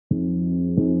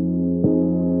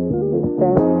All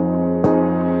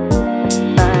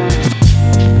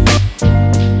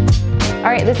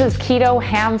right, this is keto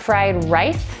ham fried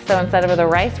rice. So instead of the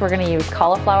rice, we're gonna use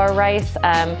cauliflower rice.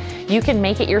 You can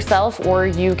make it yourself, or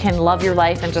you can love your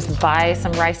life and just buy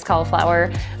some riced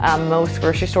cauliflower. Most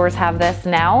grocery stores have this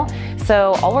now.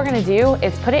 So all we're gonna do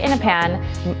is put it in a pan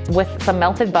with some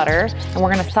melted butter, and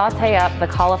we're gonna saute up the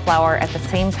cauliflower at the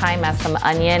same time as some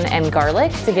onion and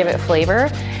garlic to give it flavor.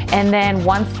 And then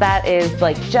once that is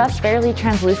like just barely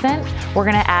translucent, we're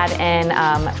gonna add in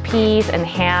peas and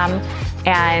ham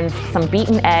and some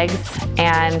beaten eggs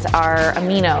and our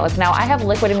aminos. Now I have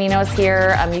liquid aminos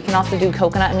here. You can also do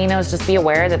coconut aminos. Just be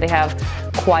aware that they have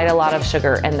quite a lot of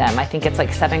sugar in them. I think it's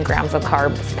like 7 grams of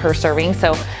carbs per serving.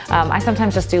 So I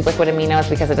sometimes just do liquid aminos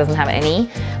because it doesn't have any.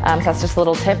 So that's just a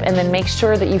little tip. And then make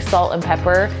sure that you salt and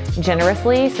pepper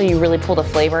generously so you really pull the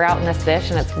flavor out in this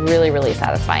dish, and it's really, really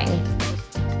satisfying.